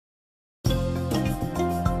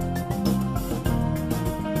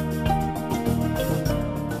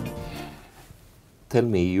Tell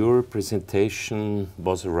me, your presentation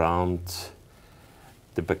was around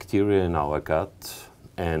the bacteria in our gut,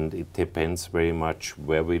 and it depends very much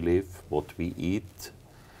where we live, what we eat,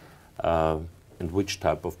 and which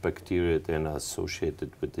type of bacteria then are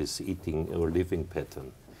associated with this eating or living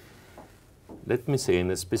pattern. Let me say,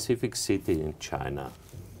 in a specific city in China,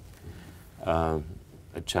 a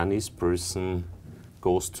Chinese person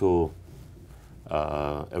goes to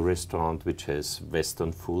a restaurant which has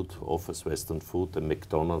Western food, offers Western food, a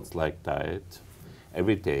McDonald's-like diet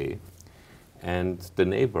every day, and the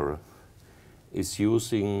neighbor is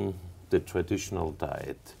using the traditional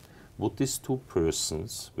diet. Would these two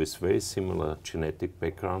persons with very similar genetic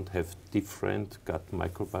background have different gut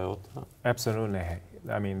microbiota? Absolutely.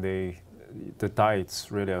 I mean, the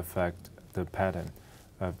diets really affect the pattern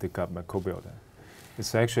of the gut microbiota.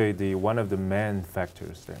 It's actually one of the main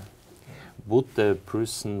factors there. Would the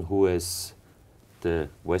person who has the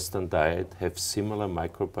Western diet have similar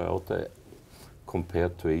microbiota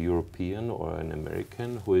compared to a European or an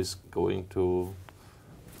American who is going to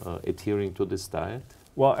adhering to this diet?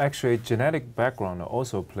 Well, actually, genetic background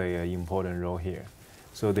also play an important role here.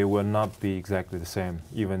 So they will not be exactly the same,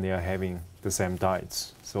 even they are having the same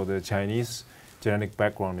diets. So the Chinese genetic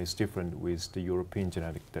background is different with the European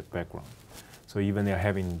genetic background. So even they are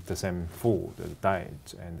having the same food, the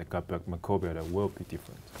diet, and the gut microbiota will be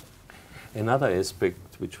different. Another aspect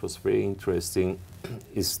which was very interesting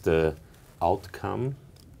is the outcome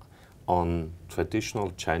on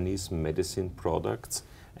traditional Chinese medicine products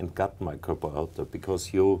and gut microbiota,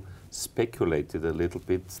 because you speculated a little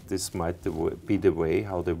bit this might be the way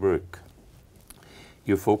how they work.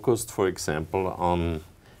 You focused, for example, on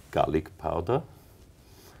garlic powder,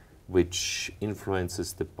 which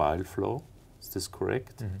influences the bile flow. Is this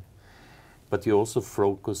correct? Mm-hmm. But you also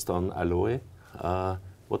focused on aloe.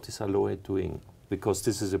 What is aloe doing? Because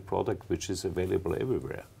this is a product which is available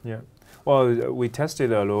everywhere. Yeah. Well, we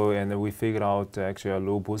tested aloe and we figured out actually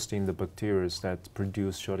aloe boosting the bacteria that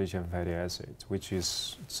produce short-chain fatty acids, which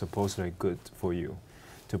is supposedly good for you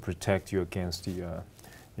to protect you against the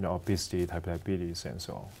obesity, type diabetes, and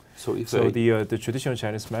so on. So the traditional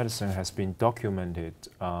Chinese medicine has been documented,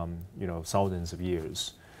 thousands of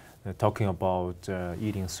years. Talking about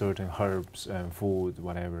eating certain herbs and food,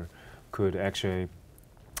 whatever, could actually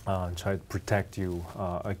try to protect you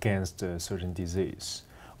against a certain disease,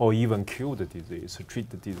 or even cure the disease, or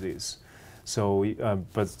treat the disease. So,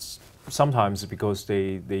 but sometimes because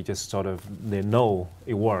they just they know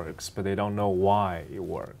it works, but they don't know why it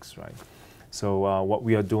works, right? So what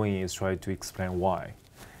we are doing is try to explain why,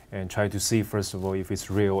 and try to see first of all if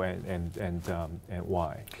it's real and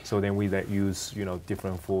why. So then we use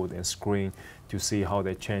different food and screen to see how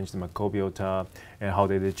they change the microbiota and how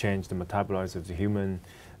they change the metabolism of the human.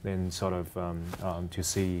 Then to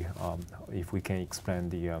see if we can explain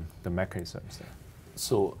the mechanisms there.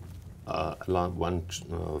 So one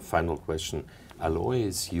final question. Aloe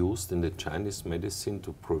is used in the Chinese medicine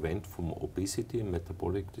to prevent from obesity and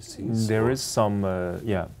metabolic disease? There is some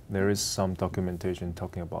documentation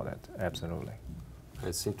talking about that, absolutely.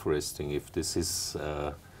 It's interesting if this is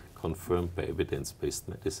confirmed by evidence-based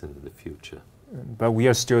medicine in the future. But we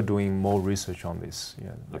are still doing more research on this.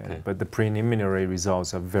 Yeah. Okay. But the preliminary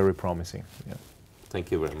results are very promising. Yeah. Thank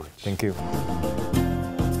you very much. Thank you.